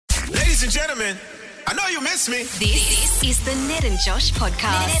Ladies and gentlemen, I know you miss me. This is the Ned and Josh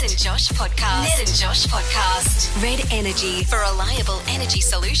podcast. Ned and Josh podcast. Ned and Josh podcast. Red Energy for reliable energy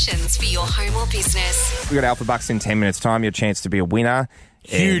solutions for your home or business. We got Alpha Bucks in 10 minutes' time. Your chance to be a winner.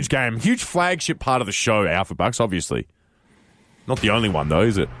 Huge game. Huge flagship part of the show, Alpha Bucks, obviously. Not the only one, though,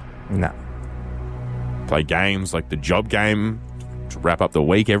 is it? No. Play games like the job game to wrap up the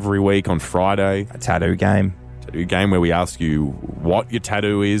week every week on Friday. A tattoo game. Tattoo game where we ask you what your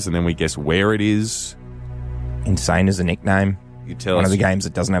tattoo is and then we guess where it is. Insane as a nickname. You tell One us. of the games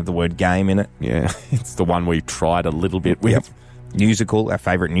that doesn't have the word game in it. Yeah, it's the one we tried a little bit with. Yep. Musical, our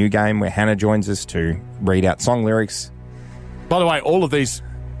favourite new game, where Hannah joins us to read out song lyrics. By the way, all of these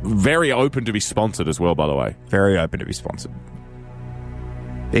very open to be sponsored as well, by the way. Very open to be sponsored.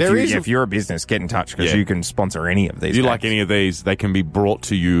 If you're a business, get in touch because you can sponsor any of these. If you games. like any of these, they can be brought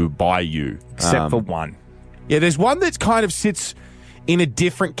to you by you. Except for one. Yeah, there's one that kind of sits in a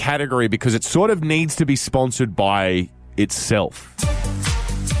different category because it sort of needs to be sponsored by itself.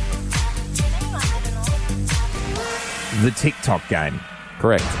 The TikTok game.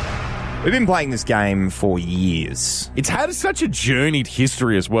 Correct. We've been playing this game for years. It's had such a journeyed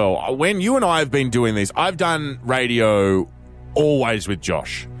history as well. When you and I have been doing these, I've done radio always with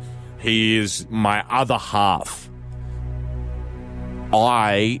Josh. He is my other half.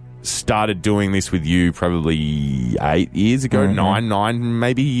 I started doing this with you probably 8 years ago, nine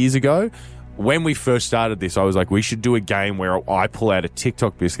maybe years ago. When we first started this, I was like, we should do a game where I pull out a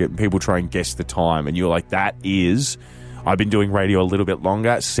TikTok biscuit and people try and guess the time. And you're like, that is... I've been doing radio a little bit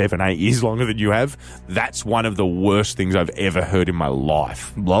longer, 7, 8 years longer than you have. That's one of the worst things I've ever heard in my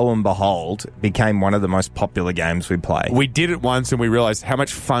life. Lo and behold, became one of the most popular games we play. We did it once and we realized how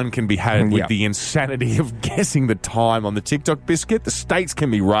much fun can be had with the insanity of guessing the time on the TikTok biscuit. The stakes can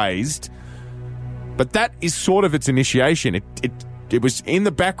be raised. But that is sort of its initiation. It was in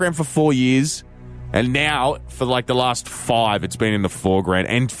the background for 4 years. And now, for like the last 5, it's been in the foreground.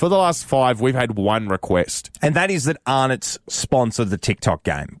 And for the last 5, we've had one request. And that is that Arnott's sponsored the TikTok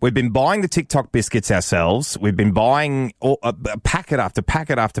game. We've been buying the TikTok biscuits ourselves. We've been buying packet after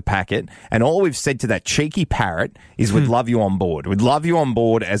packet after packet. And all we've said to that cheeky parrot is we'd love you on board. We'd love you on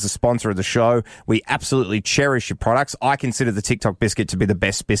board as a sponsor of the show. We absolutely cherish your products. I consider the TikTok biscuit to be the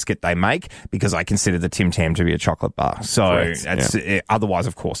best biscuit they make because I consider the Tim Tam to be a chocolate bar. So otherwise,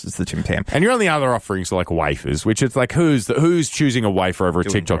 of course, it's the Tim Tam. And your only other offerings are like wafers, which it's like who's choosing a wafer over a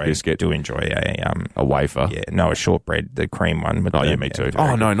TikTok biscuit? Do enjoy a wafer. Yeah, no, a shortbread, the cream one. Me too.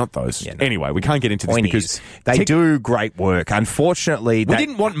 Oh no, not those. Yeah, no. Anyway, we can't get into this because they do great work. Unfortunately, we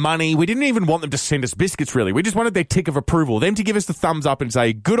didn't want money. We didn't even want them to send us biscuits. Really, we just wanted their tick of approval, them to give us the thumbs up and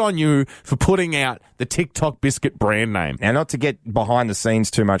say, "Good on you for putting out the TikTok biscuit brand name." Now, not to get behind the scenes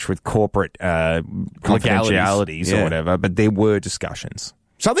too much with corporate confidentialities or whatever, but there were discussions.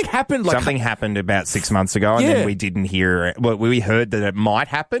 Something happened. Something happened about 6 months ago, and then we didn't hear it. Well, we heard that it might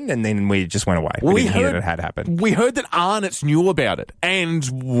happen, and then we just went away. We didn't hear that it had happened. We heard that Arnott's knew about it and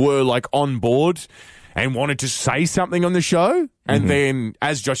were like on board and wanted to say something on the show. And then,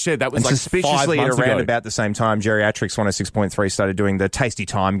 as Josh said, that was like suspiciously 5 months around ago. about the same time, Geriatrics 106.3 started doing the Tasty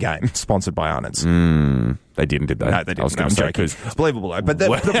Time game, sponsored by Arnott's. They didn't, did they? No, they didn't. I was going to say, because it's believable, though. But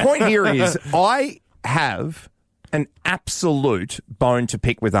the point here is I have an absolute bone to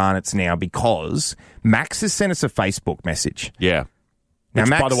pick with Arnott's now because Max has sent us a Facebook message. Yeah. Now,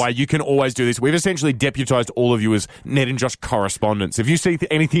 Which, Max, by the way, you can always do this. We've essentially deputised all of you as Ned and Josh correspondents. If you see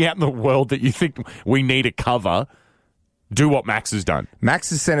anything out in the world that you think we need to cover, do what Max has done.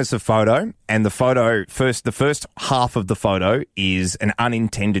 Max has sent us a photo, and the first half of the photo is an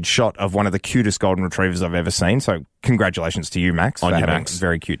unintended shot of one of the cutest golden retrievers I've ever seen. So congratulations to you, Max, for having a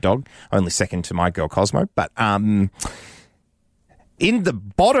very cute dog. Only second to my girl Cosmo. But in the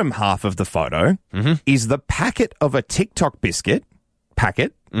bottom half of the photo is the packet of a TikTok biscuit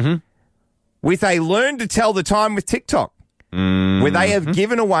packet with a learn to tell the time with TikTok. Where they have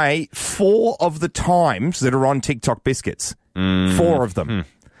given away 4 of the times that are on TikTok biscuits. 4 of them.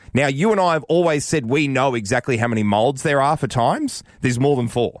 Now, you and I have always said we know exactly how many molds there are for times. There's more than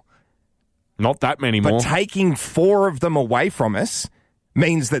 4. Not that many more. But taking 4 of them away from us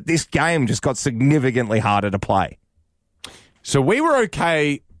means that this game just got significantly harder to play. So we were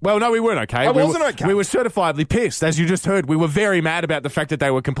okay. Well, no, we weren't okay. I wasn't okay. We were certifiably pissed, as you just heard. We were very mad about the fact that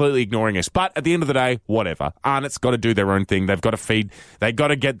they were completely ignoring us. But at the end of the day, whatever. Arnott's got to do their own thing. They've got to feed. They've got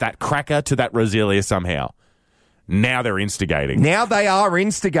to get that cracker to that Roselia somehow. Now they're instigating. Now they are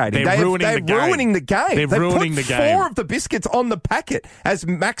instigating. They're ruining the game. ruining the game. They're ruining put the game. 4 of the biscuits on the packet, as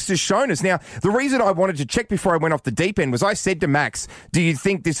Max has shown us. Now, the reason I wanted to check before I went off the deep end was I said to Max, do you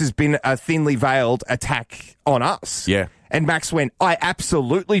think this has been a thinly veiled attack on us? Yeah. And Max went, I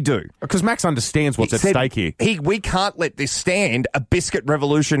absolutely do. Because Max understands what's He at said, stake here. We can't let this stand. A biscuit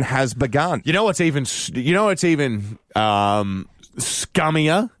revolution has begun. You know what's even scummier?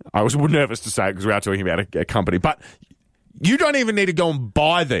 I was nervous to say it because we are talking about a company, but you don't even need to go and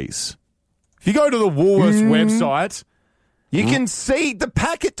buy these. If you go to the Woolworths website, You can see the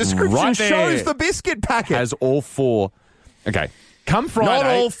packet description Right there. shows the biscuit packet. has all 4. Okay, come Friday. Not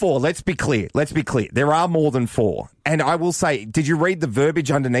all 4. Let's be clear. There are more than 4. And I will say, did you read the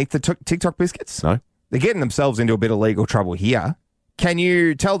verbiage underneath the TikTok biscuits? No. They're getting themselves into a bit of legal trouble here. Can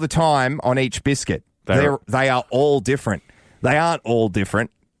you tell the time on each biscuit? They are all different. They aren't all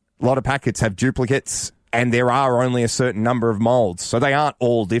different. A lot of packets have duplicates, and there are only a certain number of molds, so they aren't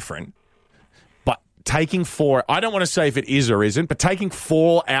all different. But taking 4, I don't want to say if it is or isn't, but taking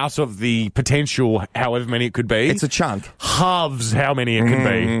 4 out of the potential, however many it could be. It's a chunk. Halves how many it could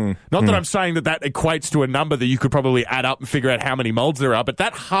be. Not that I'm saying that equates to a number that you could probably add up and figure out how many molds there are, but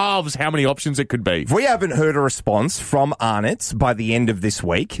that halves how many options it could be. If we haven't heard a response from Arnott's by the end of this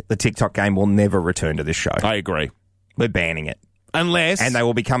week, the TikTok game will never return to this show. I agree. We're banning it. Unless... And they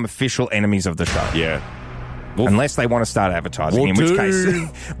will become official enemies of the show. Yeah. Unless they want to start advertising, in which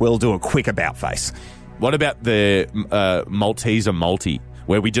case we'll do a quick about face. What about the Malteser multi,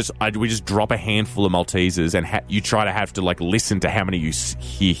 where we just drop a handful of Maltesers and you try to have to listen to how many you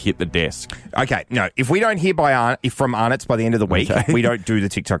hear hit the desk? Okay, no. If we don't hear from Arnott's by the end of the week, we don't do the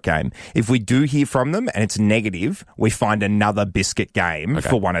TikTok game. If we do hear from them and it's negative, we find another biscuit game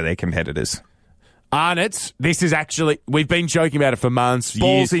for one of their competitors. Arnott's, this is actually, we've been joking about it for months,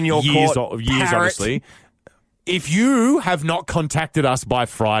 Balls in your court, years, honestly. If you have not contacted us by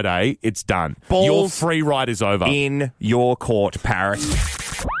Friday, it's done. Balls your free ride is over. In your court, Parrot.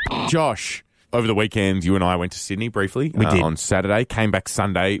 Josh, over the weekend, you and I went to Sydney briefly. We did. On Saturday, came back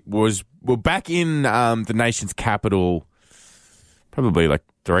Sunday. We're back in the nation's capital, probably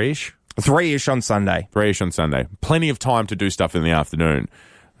 3-ish. 3-ish on Sunday. 3-ish on Sunday. Plenty of time to do stuff in the afternoon.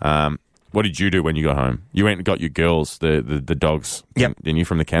 What did you do when you got home? You went and got your girls, the dogs. Yep. Didn't you,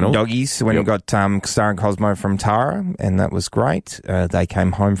 from the kennel? Doggies. When we got Star and Cosmo from Tara, and that was great. They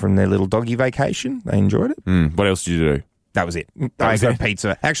came home from their little doggy vacation. They enjoyed it. What else did you do? That was it. I got a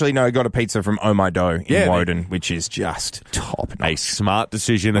pizza. Actually, no, I got a pizza from Oh My Dough in Woden, which is just top notch. A smart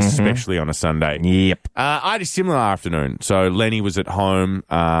decision, especially on a Sunday. Yep. I had a similar afternoon. So Lenny was at home.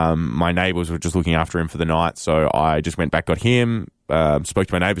 My neighbours were just looking after him for the night. So I just went back, got him, spoke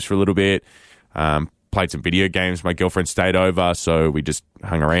to my neighbours for a little bit, played some video games. My girlfriend stayed over, so we just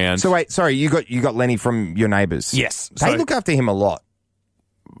hung around. So wait, sorry, you got Lenny from your neighbours? Yes. They look after him a lot.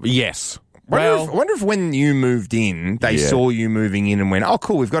 Yes. I wonder if when you moved in, they saw you moving in and went, "Oh,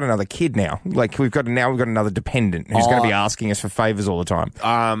 cool, we've got another kid now. We've got another dependent who's going to be asking us for favours all the time."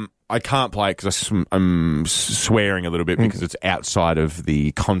 I can't play it because I'm swearing a little bit because it's outside of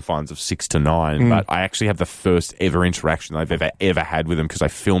the confines of 6 to 9. But I actually have the first ever interaction I've ever had with them because I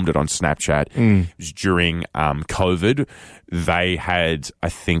filmed it on Snapchat. It was during COVID. They had, I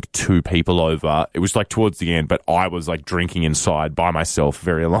think, 2 people over. It was towards the end, but I was drinking inside by myself,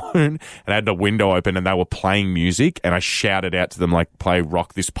 very alone, and I had the window open and they were playing music, and I shouted out to them play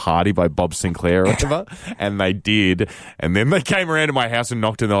 "Rock This Party" by Bob Sinclair or whatever, and they did. And then they came around to my house and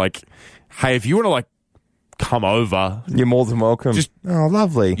knocked, and they're like, "Hey, if you want to come over, you're more than welcome." Oh,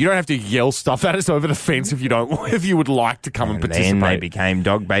 lovely. You don't have to yell stuff at us over the fence if you would like to come and participate. Then they became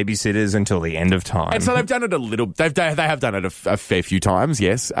dog babysitters until the end of time. And so they've done it a little. They have done it a fair few times,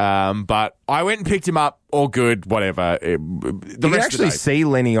 yes. But I went and picked him up. All good, whatever. You can actually see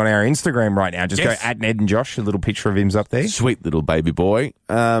Lenny on our Instagram right now. Just go at Ned and Josh. A little picture of him's up there. Sweet little baby boy.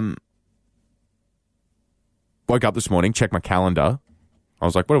 Woke up this morning, checked my calendar. I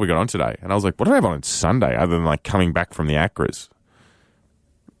was like, what have we got on today? And I was like, what do I have on Sunday other than coming back from the Acras?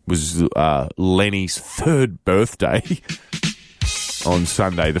 It was Lenny's 3rd birthday on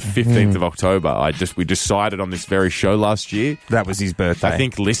Sunday, the 15th of October. We decided on this very show last year. That was his birthday. I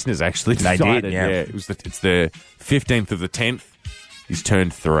think listeners actually decided. They did, yeah. It's the 15th of the 10th. He's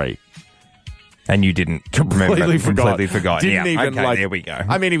turned 3. And you didn't completely forgot. Didn't even there we go.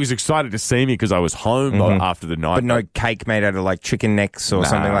 I mean, he was excited to see me because I was home after the night. But no cake made out of chicken necks or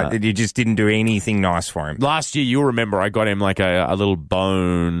something like that. You just didn't do anything nice for him. Last year, you'll remember, I got him a little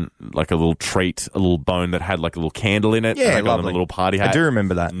bone, a little treat, a little bone that had a little candle in it. Yeah, and I got him lovely. a little party hat. I do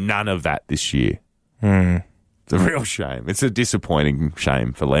remember that. None of that this year. It's a real shame. It's a disappointing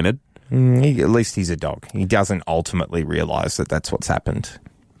shame for Leonard. At least he's a dog. He doesn't ultimately realise that that's what's happened.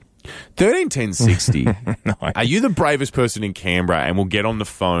 131060. No. Are you the bravest person in Canberra and will get on the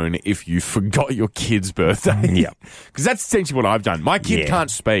phone if you forgot your kid's birthday? Yep. Because that's essentially what I've done. My kid Yeah.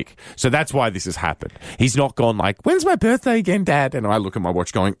 can't speak, so that's why this has happened. He's not gone like, when's my birthday again, Dad? And I look at my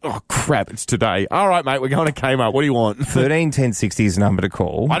watch going, oh, crap, it's today. All right, mate, we're going to Kmart. What do you want? 131060 is the number to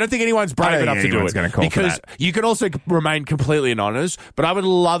call. I don't think anyone's brave I don't enough think to do anyone's it. gonna call for Because that. you can also remain completely anonymous, but I would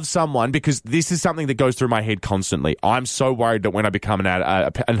love someone, because this is something that goes through my head constantly. I'm so worried that when I become an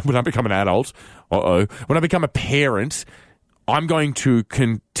adult, when I become a parent, I'm going to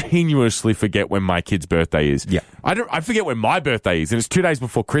continuously forget when my kid's birthday is. Yeah. I forget when my birthday is, and it's 2 days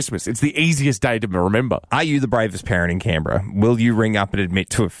before Christmas. It's the easiest day to remember. Are you the bravest parent in Canberra? Will you ring up and admit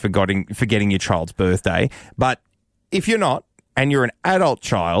to forgetting your child's birthday? But if you're not, and you're an adult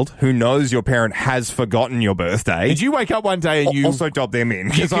child who knows your parent has forgotten your birthday, Did you wake up one day and you... also dob them in,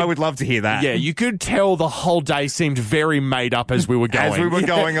 because I would love to hear that. Yeah, you could tell the whole day seemed very made up as we were going. As we were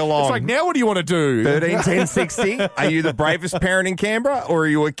going along. It's like, now what do you want to do? 131060. Are you the bravest parent in Canberra, or are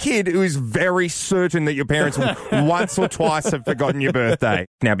you a kid who is very certain that your parents once or twice have forgotten your birthday?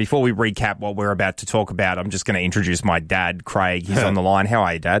 Now, before we recap what we're about to talk about, I'm just going to introduce my dad, Craig. He's on the line. How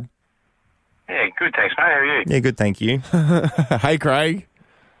are you, Dad? Yeah, good, thanks, mate. How are you? Yeah, good, thank you. Hey, Craig.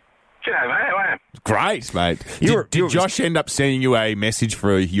 G'day, mate. How are you? Great, mate. You Did were- Josh end up sending you a message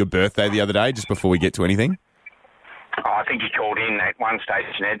for your birthday the other day, just before we get to anything? Oh, I think you called in at one stage,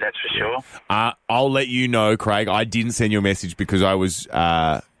 Ned, that's for sure. I'll let you know, Craig. I didn't send you a message because I was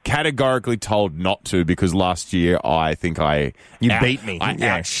categorically told not to, because last year I think You beat me. I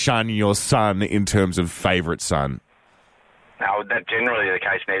Yeah. outshone your son in terms of favourite son. No, that's generally the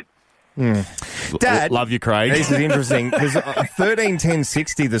case, Ned. Dad, Love you, Craig. this is interesting because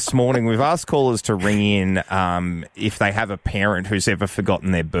 131060 this morning, we've asked callers to ring in if they have a parent who's ever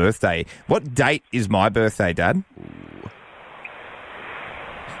forgotten their birthday. What date is my birthday, Dad?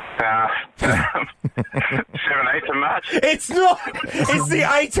 7/8 of March. It's not. It's the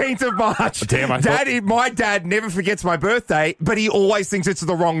 18th of March. Damn, I thought- My dad never forgets my birthday, but he always thinks it's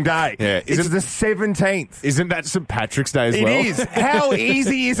the wrong day. Yeah, it's the 17th. Isn't that St. Patrick's Day as It well? is. How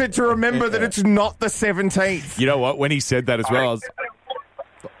easy is it to remember that it's not the 17th? You know what? When he said that as well, I was...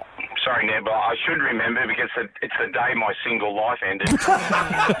 Sorry, Ned, but I should remember because it's the day my single life ended.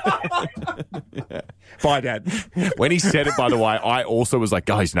 Bye, Dad. When he said it, by the way, I also was like,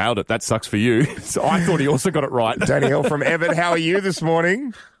 guys, nailed it. That sucks for you. So I thought he also got it right. Danielle from Evan, how are you this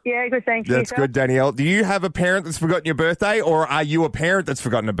morning? Yeah, good, thank you. That's good, Danielle. Do you have a parent that's forgotten your birthday, or are you a parent that's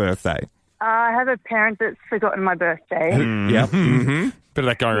forgotten a birthday? I have a parent that's forgotten my birthday. Yep. Mm-hmm. Bit of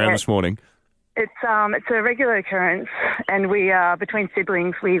that going around Yeah. this morning. It's a regular occurrence, and we between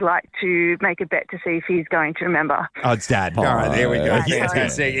siblings we like to make a bet to see if he's going to remember. Oh, it's Dad. All right, there we go. yeah.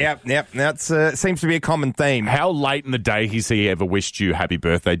 Fantastic. Yep. That's seems to be a common theme. How late in the day has he ever wished you happy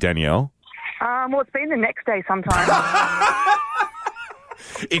birthday, Danielle? Well, it's been the next day sometime.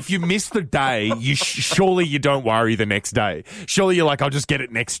 If you miss the day, surely you don't worry the next day. Surely you're like, I'll just get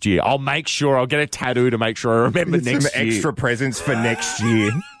it next year. I'll make sure, I'll get a tattoo to make sure I remember Some next year. extra presents for next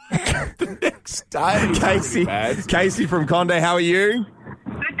year. next day. Casey from Conde, how are you?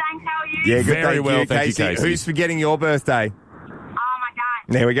 Good, thanks. How are you? Yeah, good. Very thank well, you, thank you, Casey. Who's forgetting your birthday? Oh, my dad.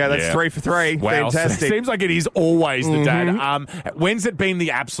 There we go. That's Yeah. 3 for 3. Wow, Fantastic. seems like it is always the dad. When's it been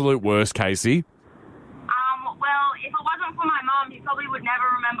the absolute worst, Casey? Well, if it wasn't for my mum, he probably would never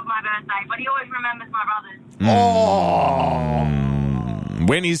remember my birthday, but he always remembers my brother's.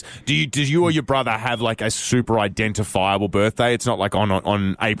 When is do you or your brother have like a super identifiable birthday? It's not like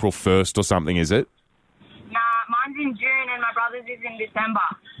on April 1st or something, is it? Nah, mine's in June and my brother's is in December.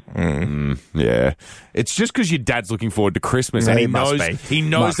 Yeah, it's just because your dad's looking forward to Christmas, Yeah, and he must be. he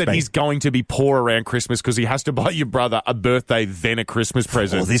knows Must that be. he's going to be poor around Christmas because he has to buy your brother a birthday then a Christmas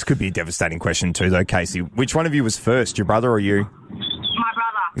present. Well, this could be a devastating question too, though, Casey. Which one of you was first, your brother or you? My brother.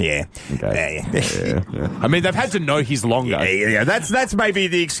 Yeah. Okay. Yeah. I mean, they've had to know he's longer. Yeah. That's maybe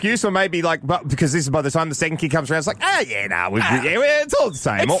the excuse, or maybe like, but because this is by the time the second kid comes around, it's like, it's all the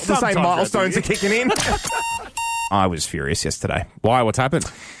same. It's All the same sometimes milestones are happening. kicking in. I was furious yesterday. Why? What's happened?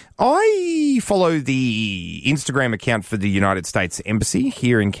 I follow the Instagram account for the United States Embassy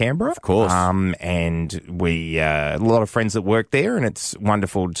here in Canberra. Of course. And we, a lot of friends that work there, and it's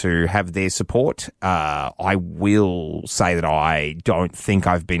wonderful to have their support. I will say that I don't think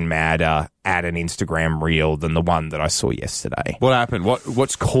I've been madder at an Instagram reel than the one that I saw yesterday. What happened?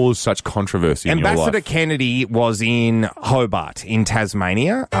 What's caused such controversy in your Ambassador life? Kennedy was in Hobart in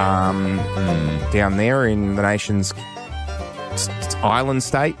Tasmania, down there in the nation's island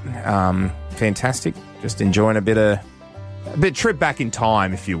state. Fantastic. Just enjoying a bit trip back in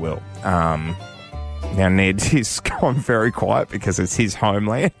time, if you will. Now, Ned is gone very quiet because it's his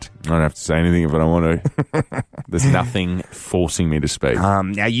homeland. I don't have to say anything if I don't want to. There's nothing forcing me to speak.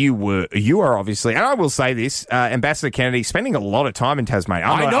 Now, you are obviously, and I will say this, Ambassador Kennedy spending a lot of time in Tasmania.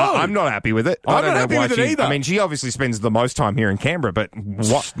 I know. I'm not happy with it. I'm not happy with it either. I mean, she obviously spends the most time here in Canberra, but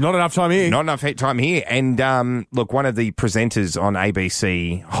what? Not enough time here. Not enough time here. And look, one of the presenters on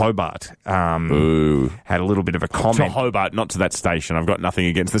ABC, Hobart, had a little bit of a comment. To Hobart, not to that station. I've got nothing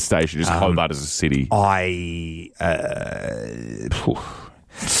against the station. Just Hobart as a city.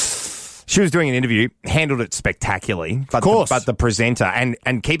 She was doing an interview, handled it spectacularly. But of course. But the presenter,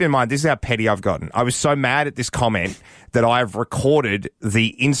 and keep in mind, this is how petty I've gotten. I was so mad at this comment that I've recorded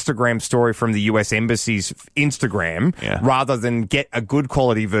the Instagram story from the US Embassy's Instagram rather than get a good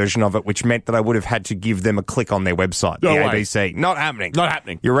quality version of it, which meant that I would have had to give them a click on their website, No the way. ABC. Not happening. Not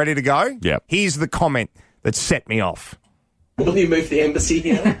happening. You ready to go? Yeah. Here's the comment that set me off. Will you move the embassy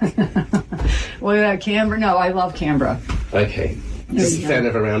here? Well, Canberra? No, I love Canberra. Okay. Just a fan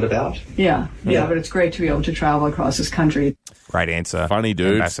of a roundabout? Yeah, but it's great to be able to travel across this country. Great answer. Funny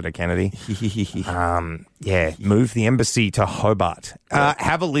dude. Ambassador Kennedy. Move the embassy to Hobart.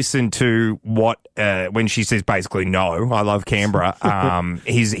 Have a listen to what, when she says basically, no, I love Canberra,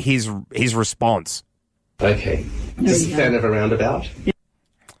 his response. Okay. Just a fan of a roundabout?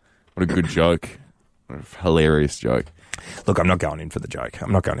 What a good joke. What a hilarious joke. Look, I'm not going in for the joke.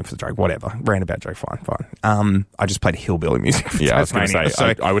 Whatever. Roundabout joke, fine. I just played hillbilly music for Yeah, I was going to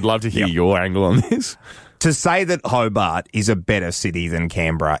say, I would love to hear your angle on this. To say that Hobart is a better city than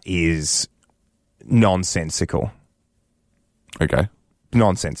Canberra is nonsensical. Okay.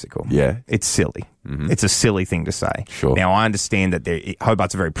 Nonsensical. Yeah. It's silly. Mm-hmm. It's a silly thing to say. Sure. Now, I understand that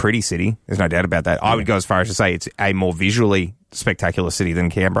Hobart's a very pretty city. There's no doubt about that. Yeah. I would go as far as to say it's a more visually spectacular city than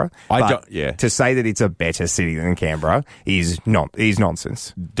Canberra. To say that it's a better city than Canberra is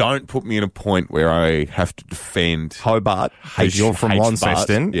nonsense. Don't put me in a point where I have to defend Hobart. You're from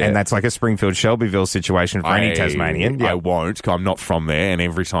Launceston, yeah. and that's like a Springfield Shelbyville situation for any Tasmanian. Yeah. I won't. I'm not from there, and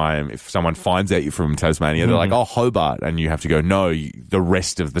every time if someone finds out you're from Tasmania, they're like, "Oh, Hobart," and you have to go, "No, the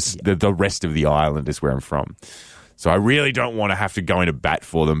rest of the rest of the island is where I'm from." So I really don't want to have to go into bat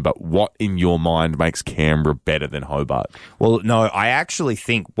for them, but what in your mind makes Canberra better than Hobart? Well, no, I actually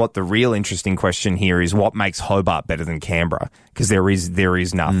think what the real interesting question here is what makes Hobart better than Canberra, because there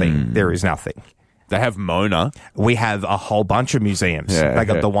is nothing. There is nothing. They have Mona. We have a whole bunch of museums. They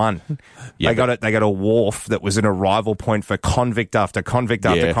got the one. They got a wharf that was an arrival point for convict after convict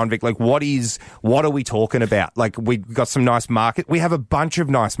after convict. Like, what are we talking about? Like, we got some nice market. We have a bunch of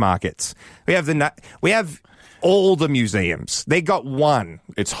nice markets. We have all the museums. They got one.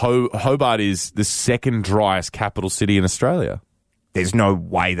 It's Hobart is the second driest capital city in Australia. There's no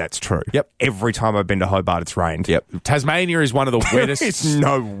way that's true. Yep. Every time I've been to Hobart, it's rained. Yep. Tasmania is one of the wettest. There's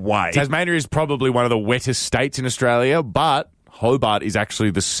no way. Tasmania is probably one of the wettest states in Australia, but Hobart is actually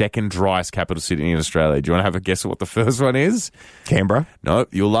the second driest capital city in Australia. Do you want to have a guess at what the first one is? Canberra? No,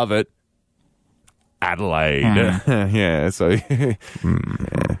 you'll love it. Adelaide. Yeah, so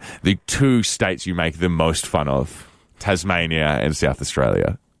the two states you make the most fun of, Tasmania and South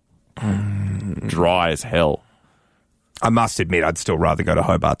Australia. Dry as hell. I must admit, I'd still rather go to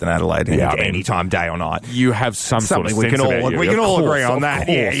Hobart than Adelaide any time, day or night. You have something we can all agree on that.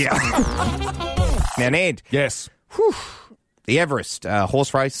 Yeah. Now, Ned. Yes. The Everest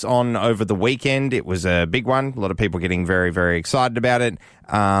horse race on over the weekend. It was a big one. A lot of people getting very, very excited about it.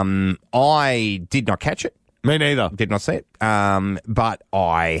 I did not catch it. Me neither. Did not see it. But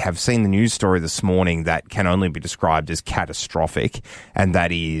I have seen the news story this morning that can only be described as catastrophic, and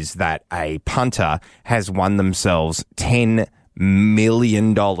that is that a punter has won themselves $10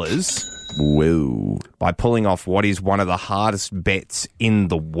 million Whoa. by pulling off what is one of the hardest bets in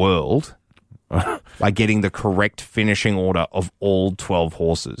the world by getting the correct finishing order of all 12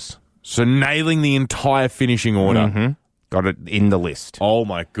 horses. So nailing the entire finishing order. Mm-hmm. Got it in the list. Oh,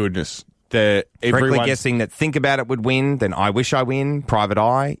 my goodness. Correctly guessing that Think About It would win, then I Wish I Win, Private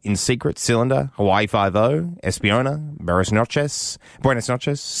Eye, In Secret, Cylinder, Hawaii Five-0, Espiona, Buenos Noches,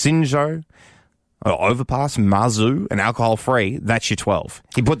 Sinjo, Overpass, Mazu, and Alcohol Free. That's your 12.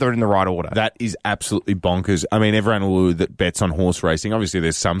 He put that in the right order. That is absolutely bonkers. I mean, everyone that bets on horse racing, obviously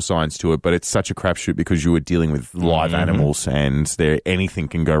there's some science to it, but it's such a crapshoot because you are dealing with live animals and anything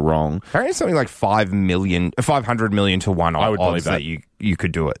can go wrong. Apparently it's something like 500 million to 1 I would believe that you you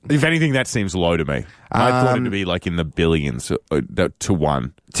could do it. If anything, that seems low to me. I thought it to be like in the billions to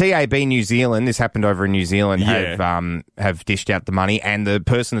one. TAB New Zealand, this happened over in New Zealand, have dished out the money, and the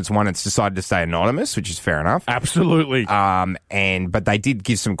person that's won it's decided to stay anonymous, which is fair enough. Absolutely. But they did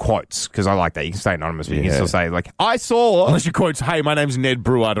give some quotes, because I like that. You can stay anonymous, but you can still say, like, I saw... Unless your quote's, hey, my name's Ned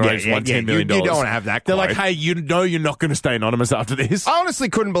Brewer, and I just won $10 million. You don't want to have that quote. They're like, hey, you know you're not going to stay anonymous after this. I honestly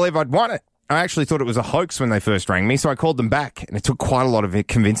couldn't believe I'd won it. I actually thought it was a hoax when they first rang me, so I called them back, and it took quite a lot of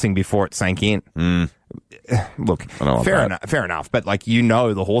convincing before it sank in. Look, fair enough, but like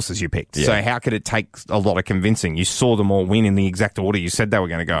the horses you picked, so how could it take a lot of convincing? You saw them all win in the exact order you said they were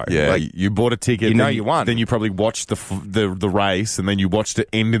going to go. Yeah, like, you bought a ticket. You won. Then you probably watched the race, and then you watched it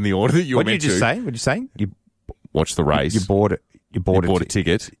end in the order that you were meant to. What did you say? You watched the race. You bought it. You bought a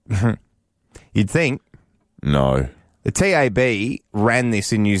ticket. You'd think. No. The TAB ran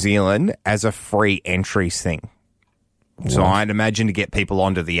this in New Zealand as a free entries thing. So I'd imagine to get people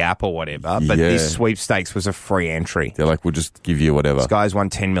onto the app or whatever, but this sweepstakes was a free entry. They're like, we'll just give you whatever. This guy's won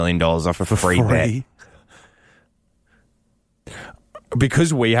 $10 million off a free bet.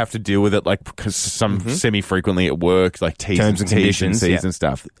 Because we have to deal with it, like, because semi-frequently at work, like terms and conditions and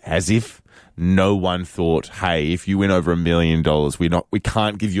stuff, as if no one thought, hey, if you win over $1 million, we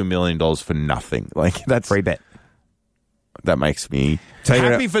can't give you $1 million for nothing. Like, that's free bet. That makes me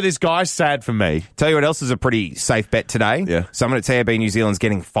happy for this guy, sad for me. Tell you what else is a pretty safe bet today. Yeah. Someone at TAB New Zealand's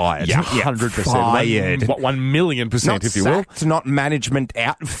getting fired. Yeah, 100%. Fired. 1,000,000%, not if you will. Sacked, not management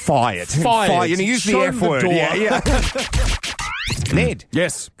out. Fired. Fired. You use the F word. Yeah. Ned.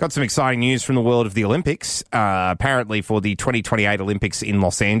 Yes. Got some exciting news from the world of the Olympics. Apparently for the 2028 Olympics in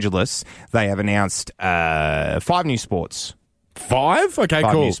Los Angeles, they have announced 5 new sports. 5? Okay,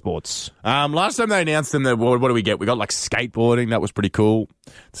 5 cool. new sports. Last time they announced them, what do we get? We got like skateboarding. That was pretty cool.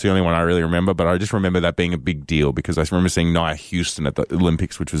 It's the only one I really remember, but I just remember that being a big deal because I remember seeing Nia Houston at the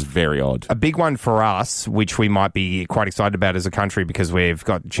Olympics, which was very odd. A big one for us, which we might be quite excited about as a country because we've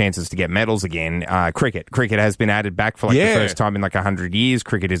got chances to get medals again. Cricket. Cricket has been added back for the first time in 100 years.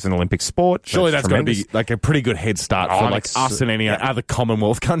 Cricket is an Olympic sport. Surely that's going to be like a pretty good head start for us and any other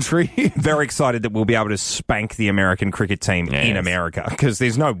Commonwealth country. Very excited that we'll be able to spank the American cricket team in America because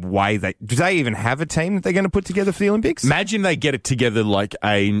there's no way do they even have a team that they're going to put together for the Olympics? Imagine they get it together like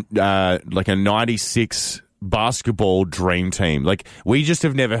a 96 basketball dream team. Like, we just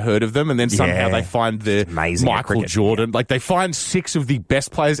have never heard of them, and then somehow they find the Michael Jordan. Like, they find 6 of the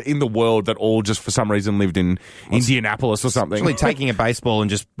best players in the world that all just for some reason lived in Indianapolis or something. Actually taking a baseball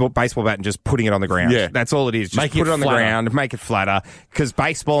bat and just putting it on the ground. Yeah. That's all it is. Just put it on the ground, make it flatter, because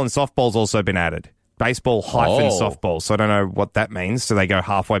baseball and softball's also been added. Baseball softball. So I don't know what that means. So they go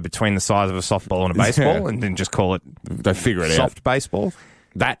halfway between the size of a softball and a baseball and then just call it they figure it soft baseball.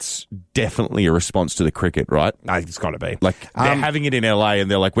 That's definitely a response to the cricket, right? No, it's got to be. Like, they're having it in LA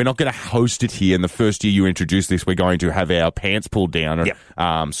and they're like, we're not going to host it here. And the first year you introduce this, we're going to have our pants pulled down.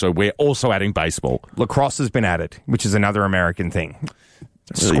 Yep. So we're also adding baseball. Lacrosse has been added, which is another American thing.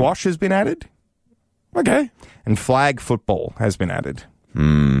 Really? Squash has been added. Okay. And flag football has been added.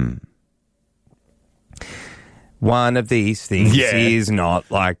 One of these things is not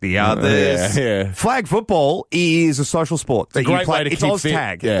like the others. Flag football is a social sport. It's a great way to keep fit.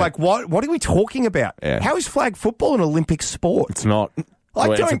 Oztag. Yeah. Like, what are we talking about? Yeah. How is flag football an Olympic sport? It's not.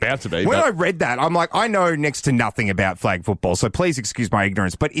 It's about to be. When I read that, I'm like, I know next to nothing about flag football, so please excuse my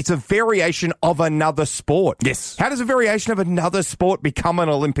ignorance, but it's a variation of another sport. Yes. How does a variation of another sport become an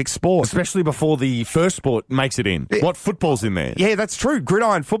Olympic sport? Especially before the first sport makes it in. What football's in there? Yeah, that's true.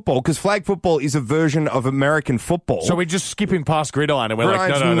 Gridiron football, because flag football is a version of American football. So we're just skipping past gridiron and we're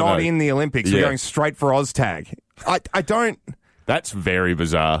Gridiron's like, no. not in the Olympics. Yeah. We're going straight for Oztag. I don't... That's very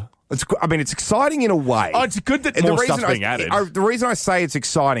bizarre. It's exciting in a way. Oh, it's good that more stuff's being added. The reason I say it's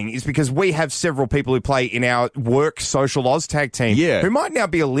exciting is because we have several people who play in our work social Oztag team who might now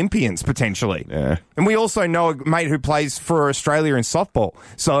be Olympians, potentially. Yeah. And we also know a mate who plays for Australia in softball.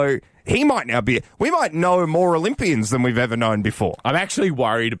 So he might now be... We might know more Olympians than we've ever known before. I'm actually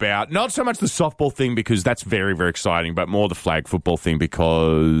worried about not so much the softball thing because that's very, very exciting, but more the flag football thing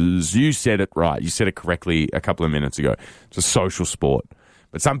because you said it right. You said it correctly a couple of minutes ago. It's a social sport.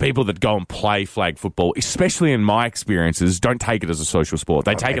 But some people that go and play flag football, especially in my experiences, don't take it as a social sport.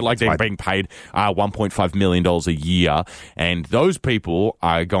 They take it like they're being paid $1.5 million a year. And those people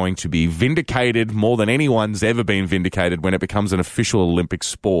are going to be vindicated more than anyone's ever been vindicated when it becomes an official Olympic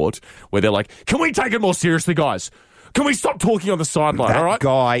sport, where they're like, can we take it more seriously, guys? Can we stop talking on the sideline, all right? That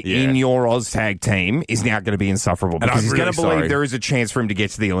guy in your Oztag team is now going to be insufferable because he's going to believe there is a chance for him to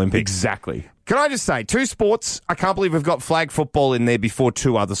get to the Olympics. Exactly. Can I just say, 2 sports, I can't believe we've got flag football in there before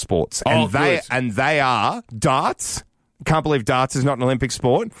 2 other sports. And they are darts Can't believe darts is not an Olympic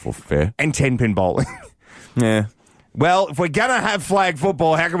sport. For fair. And 10-pin bowling. Yeah. Well, if we're going to have flag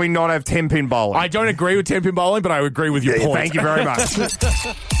football, how can we not have 10-pin bowling? I don't agree with 10-pin bowling, but I agree with your point. Thank you very much.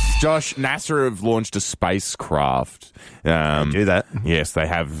 Josh, NASA have launched a spacecraft. Do that. Yes, they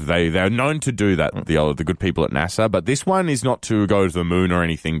have. They're known to do that, the good people at NASA. But this one is not to go to the moon or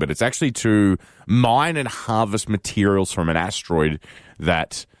anything, but it's actually to mine and harvest materials from an asteroid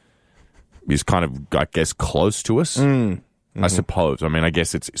that is kind of, I guess, close to us. I suppose. I mean, I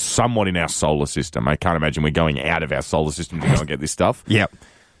guess it's somewhat in our solar system. I can't imagine we're going out of our solar system to go and get this stuff. Yep.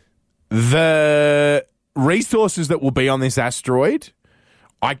 The resources that will be on this asteroid,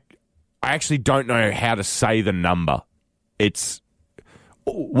 I actually don't know how to say the number.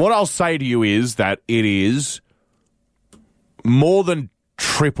 What I'll say to you is that it is more than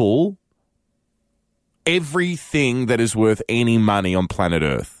triple everything that is worth any money on planet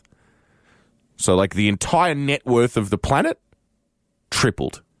Earth. So, like, the entire net worth of the planet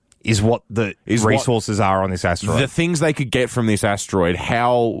tripled. Is what the resources are on this asteroid. The things they could get from this asteroid,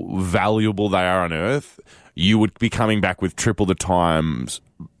 how valuable they are on Earth, you would be coming back with triple the times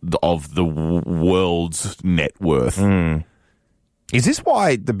of the world's net worth. Is this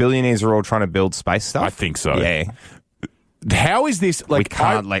why the billionaires are all trying to build space stuff? I think so. Yeah. How is this? Like, we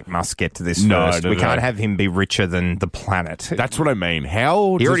can't let Musk get to this No, first. no, we no. can't have him be richer than the planet. That's what I mean.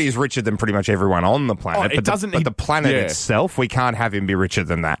 How He already is richer than pretty much everyone on the planet. Oh, it doesn't- But the planet yeah. itself, we can't have him be richer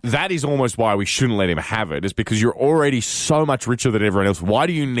than that. That is almost why we shouldn't let him have it. Is because you're already so much richer than everyone else. Why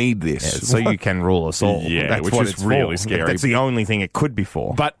do you need this? So you can rule us all. Yeah, That's which what is it's really for. scary. That's the only thing it could be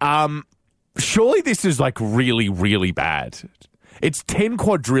for. But surely this is like really, really bad. It's $10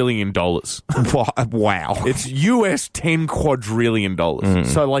 quadrillion. Wow. It's US $10 quadrillion.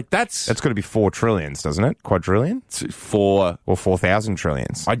 So like that's That's got to be 4 trillions, doesn't it? Quadrillion? for Or 4,000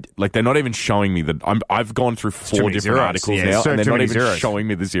 trillions. like they're not even showing me I've gone through too 4 many different zeros. articles Yeah, now, so and they're too not many even zeros. showing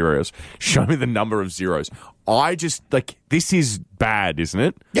me the zeros. Show me the number of zeros. I just like this is bad, isn't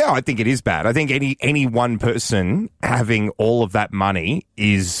it? Yeah, I think it is bad. I think any one person having all of that money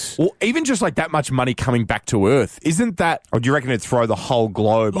is... Or even just like that much money coming back to Earth, isn't that? Or do you reckon it'd throw the whole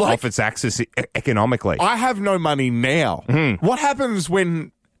globe Like- off its axis economically? I have no money now. Mm-hmm. What happens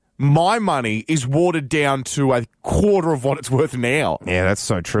when my money is watered down to a quarter of what it's worth now? Yeah, that's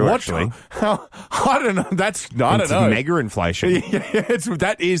so true, What? actually. I don't know. I don't It's know. mega inflation.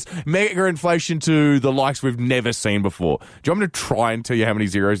 That is mega inflation to the likes we've never seen before. Do you want me to try and tell you how many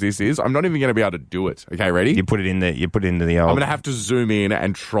zeros this is? I'm not even going to be able to do it. Okay, ready? You put it in the. You put it into the old. I'm going to have to zoom in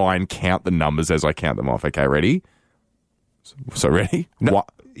and try and count the numbers as I count them off. Okay, ready? So ready? No,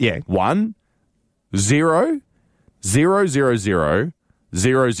 yeah. 1, 0, 0, 0, 0, 0,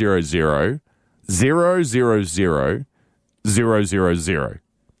 0, 0, 0, 0, 0, 0, 0, 0, 0,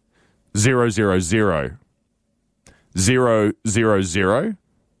 0, 0, 0, 0, 0,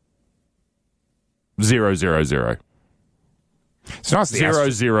 0, 0, 0. It's nice. 0,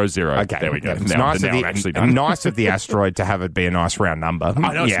 0, 0. Okay, There we go. It's Now nice, I'm actually done. nice of the asteroid to have it be a nice round number.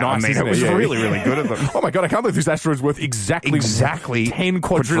 I know, it's yeah, nice, I mean, isn't it was it? Yeah. really, really good of them. Oh my God, I can't believe this asteroid's worth exactly $10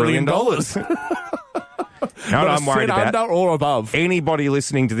 quadrillion. No, I'm worried about under or above. anybody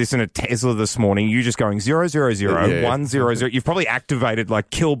listening to this in a Tesla this morning. You just going 000 Yeah. 100. You've probably activated like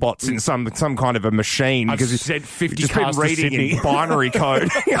killbots in some kind of a machine I've because sent 50 you've just been cars to reading Sydney. in binary code.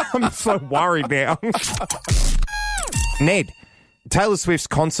 I'm so worried now. Ned, Taylor Swift's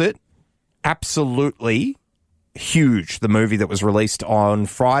concert, absolutely huge. The movie that was released on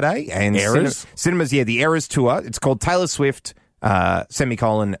Friday and Eras? cinemas. Yeah, the Eras tour. It's called Taylor Swift. The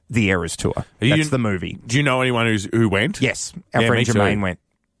Eras tour. That's the movie. Do you know anyone who went? Yes, our Yeah, friend me too. Jermaine went.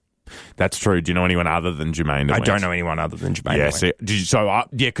 That's true. Do you know anyone other than Jermaine? That I went? don't know anyone other than Jermaine. Yeah, that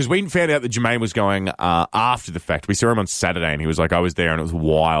went. because we found out that Jermaine was going after the fact. We saw him on Saturday, and he was like, "I was there, and it was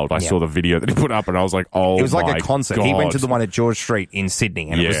wild." I saw the video that he put up, and I was like, "Oh, It was like my a concert. God. He went to the one at George Street in Sydney,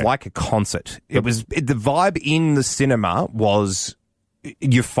 and it was Yeah. like a concert. The vibe in the cinema was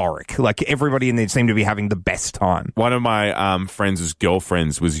euphoric. Like everybody in there seemed to be having the best time. One of my friends'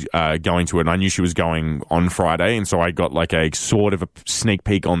 girlfriends was going to it, and I knew she was going on Friday, and so I got like a sort of a sneak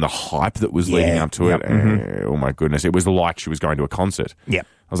peek on the hype that was leading up to it. And, oh my goodness, it was like she was going to a concert. Yep.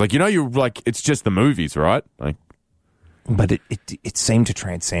 I was like, you're like, it's just the movies, right? Like, But it seemed to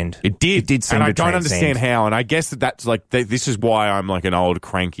transcend. it did. It did seem and to I don't transcend. understand how. And I guess that's like this is why I'm like an old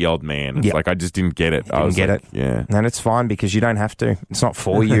cranky old man. It's Yep. like I just didn't get it. I Didn't was get like, it. Yeah. And it's fine because you don't have to. It's not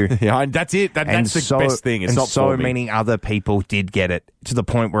for you. Yeah, and that's it. That's the best thing. It's and not so for me. many other people did get it to the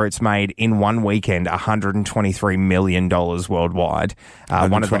point where it's made in one weekend $123 million worldwide.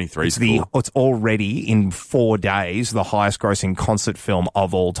 It's already in 4 days the highest grossing concert film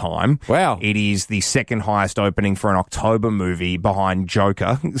of all time. Wow. It is the second highest opening for an October movie behind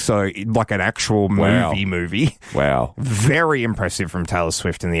Joker. So like an actual movie. Wow. Very impressive from Taylor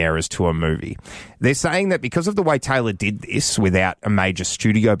Swift in the Eras Tour movie. They're saying that because of the way Taylor did this without a major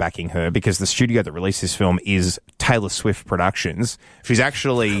studio backing her, because the studio that released this film is Taylor Swift Productions, she's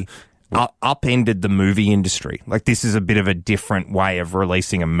actually upended the movie industry. Like, this is a bit of a different way of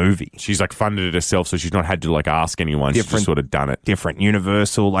releasing a movie. She's like funded it herself, so she's not had to like ask anyone. She's just sort of done it. Different.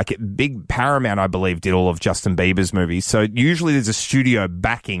 Universal, like big Paramount, I believe, did all of Justin Bieber's movies. So usually there's a studio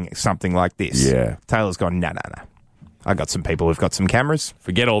backing something like this. Yeah. Taylor's gone, no. I got some people who've got some cameras.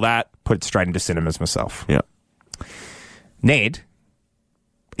 Forget all that. Put it straight into cinemas myself. Yeah. Ned,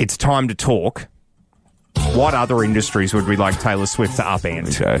 it's time to talk. What other industries would we like Taylor Swift to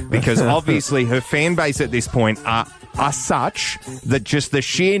upend? Okay. Because obviously her fan base at this point are such that just the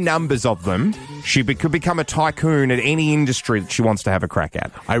sheer numbers of them, she could become a tycoon at any industry that she wants to have a crack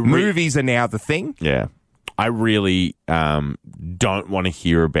at. Movies are now the thing. Yeah. I really don't want to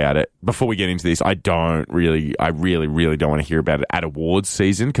hear about it. Before we get into this, I really don't want to hear about it at awards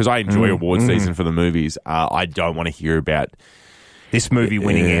season, because I enjoy awards season for the movies. I don't want to hear about this movie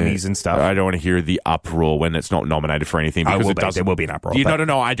winning Emmys and stuff. I don't want to hear the uproar when it's not nominated for anything, because there will be an uproar.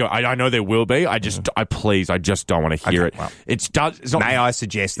 No. I know there will be. I just don't want to hear it. Well, it's not. May I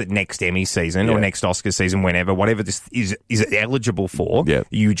suggest that next Emmy season or next Oscar season, whatever this is eligible for,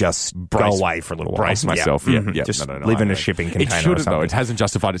 you just go away for a little while. Brace myself. Just live in a shipping container. It shouldn't, though. It hasn't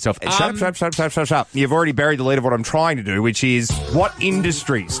justified itself. Shut up. You've already buried the lead of what I'm trying to do, which is, what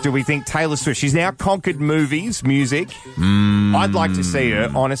industries do we think Taylor Swift? She's now conquered music. I'd like to see her,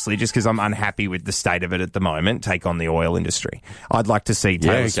 honestly, just because I'm unhappy with the state of it at the moment, take on the oil industry. I'd like to see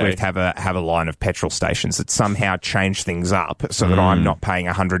Taylor Swift have a line of petrol stations that somehow change things up so that I'm not paying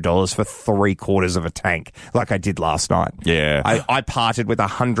 $100 for 3/4 of a tank like I did last night. Yeah. I parted with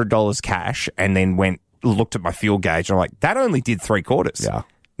 $100 cash and then looked at my fuel gauge and I'm like, that only did 3/4. Yeah.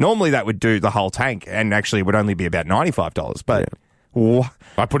 Normally that would do the whole tank, and actually it would only be about $95, but...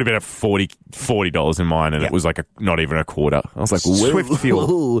 I put about $40 in mine, and it was like not even a quarter. I was like, Swift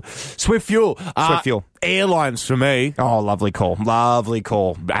fuel. Swift fuel. Airlines for me. Oh, lovely call.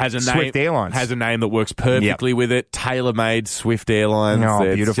 Has a name, Swift Airlines. Has a name that works perfectly with it. Tailor-made Swift Airlines.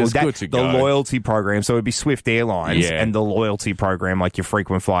 Oh, beautiful. It's good to go. The loyalty program, so it would be Swift Airlines, and the loyalty program, like your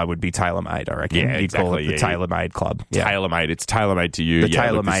frequent flyer, would be tailor-made, I reckon. Yeah, You'd call it the tailor-made club. Tailor-made. It's tailor-made to you. The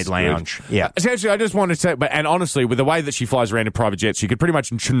tailor-made lounge. Yeah. Essentially, I just wanted to say, and honestly, with the way that she flies around in private jets, she could pretty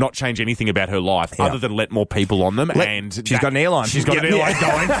much not change anything about her life other than let more people on them. She's got an airline. She's got an airline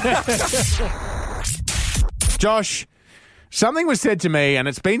going. Josh, something was said to me, and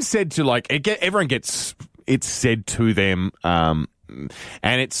it's been said to everyone gets it said to them, and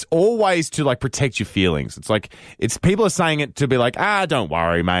it's always to protect your feelings. It's people are saying it to be like, don't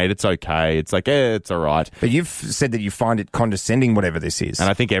worry, mate, it's okay. It's like, it's all right. But you've said that you find it condescending, whatever this is. And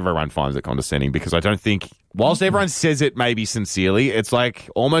I think everyone finds it condescending, because I don't think, whilst everyone says it maybe sincerely, it's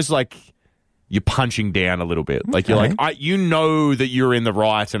almost like you're punching down a little bit. Like, you're like, you know that you're in the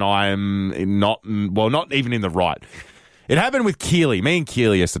right and I'm not even in the right. It happened with Keely, me and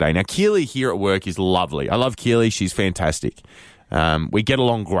Keely yesterday. Now, Keely here at work is lovely. I love Keely. She's fantastic. We get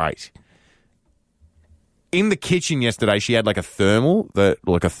along great. In the kitchen yesterday, she had a thermal,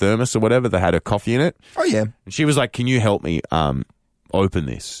 a thermos or whatever that had her coffee in it. Oh, yeah. And she was like, can you help me open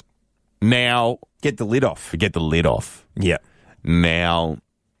this? Now. Get the lid off. Get the lid off. Yeah. Now,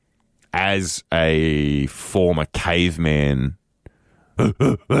 as a former caveman,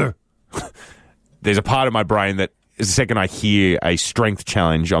 there's a part of my brain that the second I hear a strength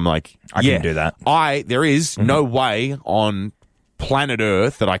challenge, I'm like, I can do that. There is no way on planet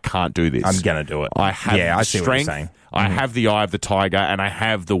Earth that I can't do this. I'm going to do it. I have I see strength. What you're saying. I have the eye of the tiger, and I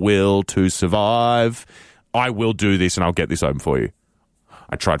have the will to survive. I will do this, and I'll get this open for you.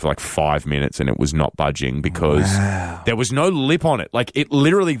 I tried for 5 minutes and it was not budging because there was no lip on it. It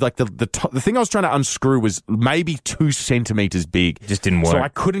literally, the thing I was trying to unscrew was maybe 2 centimeters big. It just didn't work. So I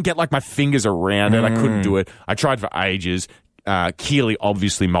couldn't get my fingers around it. I couldn't do it. I tried for ages. Keely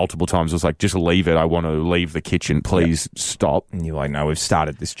obviously multiple times was like, just leave it. I want to leave the kitchen. Please stop. And you're like, no, we've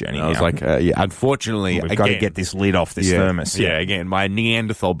started this journey and I was like, unfortunately, we've got to get this lid off this thermos. Yeah, again, my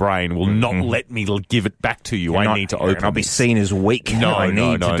Neanderthal brain will not let me give it back to you. I need to open it. I'll be seen as weak. I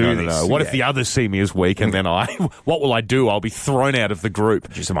need to do this. What if the others see me as weak and then what will I do? I'll be thrown out of the group.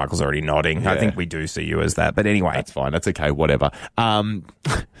 Producer Michael's already nodding. Yeah. I think we do see you as that. But anyway. That's fine. That's okay. Whatever.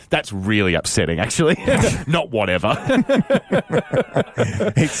 That's really upsetting, actually. Not whatever.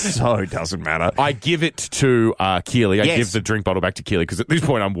 It so doesn't matter. I give it to Keely. I Yes. give the drink bottle back to Keely because at this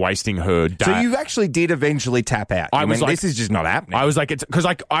point I'm wasting her day. So you actually did eventually tap out. I was like, this is just not happening. I was like,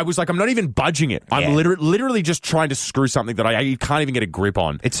 I was like, I'm not even budging it. I'm literally just trying to screw something that I can't even get a grip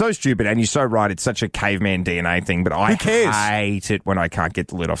on. It's so stupid, and you're so right. It's such a caveman DNA thing, but I hate it when I can't get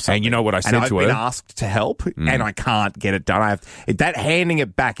the lid off something. And you know what I said and to her? I've been asked to help, and I can't get it done. That handing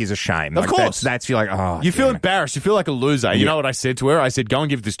it back is a shame. Of course. That's you're like, oh. You feel embarrassed. You feel like a loser. You know what I said to her? I said, go and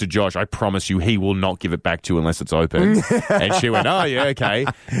give this to Josh. I promise you he will not give it back to you unless it's open. And she went, oh, yeah, okay.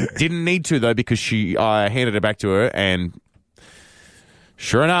 Didn't need to, though, because I handed it back to her, and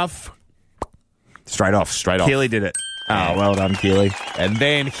sure enough, straight off. Keely did it. Oh, well done, Keely. And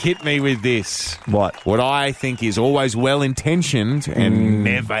then hit me with this. What? What I think is always well-intentioned and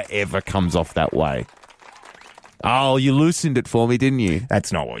never, ever comes off that way. Oh, you loosened it for me, didn't you?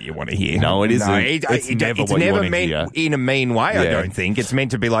 That's not what you want to hear. No, it isn't. No, It's never what you want to meant hear. in a mean way, I don't think. It's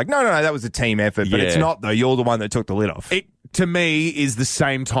meant to be like, no, that was a team effort, but it's not, though. You're the one that took the lid off. It, to me, is the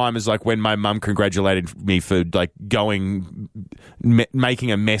same time as like when my mum congratulated me for like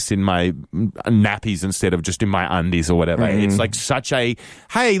making a mess in my nappies instead of just in my undies or whatever. It's like such a,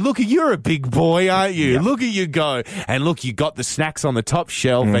 hey, look, you're a big boy, aren't you? Yep. Look at you go. And look, you got the snacks on the top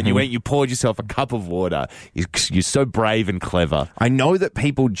shelf and you poured yourself a cup of water. You're so brave and clever. I know that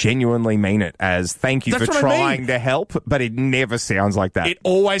people genuinely mean it as thank you That's for what I trying mean. to help, but it never sounds like that. It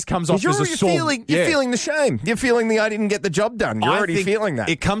always comes off as a sore. You're feeling the shame. You're feeling the I didn't get the job done. You're I already think feeling that.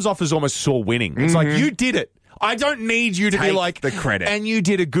 It comes off as almost sore winning. It's like, you did it. I don't need you to be Take like the credit. And you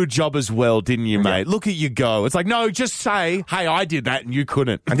did a good job as well, didn't you, mate? Look at you go. It's like, no, just say, hey, I did that and you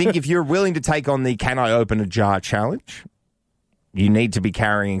couldn't. I think if you're willing to take on the can I open a jar challenge, you need to be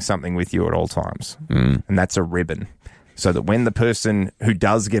carrying something with you at all times. And that's a ribbon. So that when the person who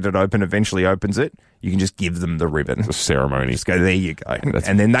does get it open eventually opens it, you can just give them the ribbon. It's a ceremony. Just go, there you go.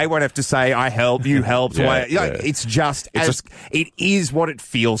 And then they won't have to say, I helped, you helped. It's just, it is what it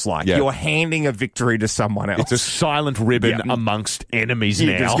feels like. Yeah. You're handing a victory to someone else. It's a silent ribbon amongst enemies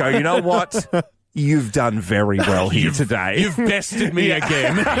You now. just go, you know what? You've done very well here today. You've bested me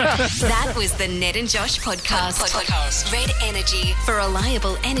again. That was the Ned and Josh podcast. Red Energy for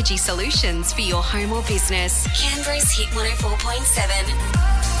reliable energy solutions for your home or business. Canberra's Hit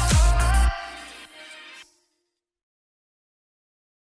 104.7.